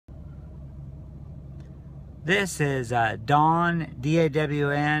This is Don,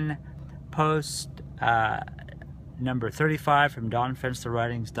 D-A-W-N, post number 35 from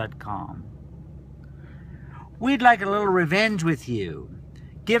donfenslerwritings.com. We'd like a little revenge with you.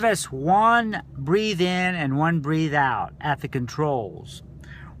 Give us one breathe in and one breathe out at the controls.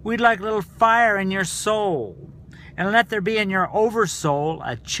 We'd like a little fire in your soul, and let there be in your oversoul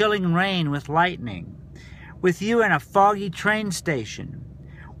a chilling rain with lightning. With you in a foggy train station,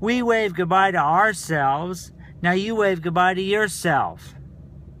 we wave goodbye to ourselves, now you wave goodbye to yourself.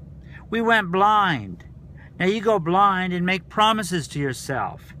 We went blind, now you go blind and make promises to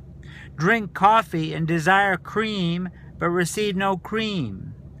yourself. Drink coffee and desire cream, but receive no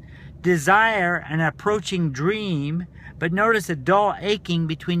cream. Desire an approaching dream, but notice a dull aching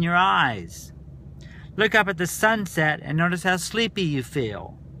between your eyes. Look up at the sunset and notice how sleepy you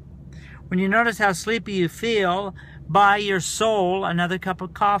feel. When you notice how sleepy you feel, buy your soul another cup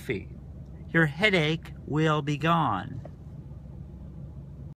of coffee. Your headache will be gone.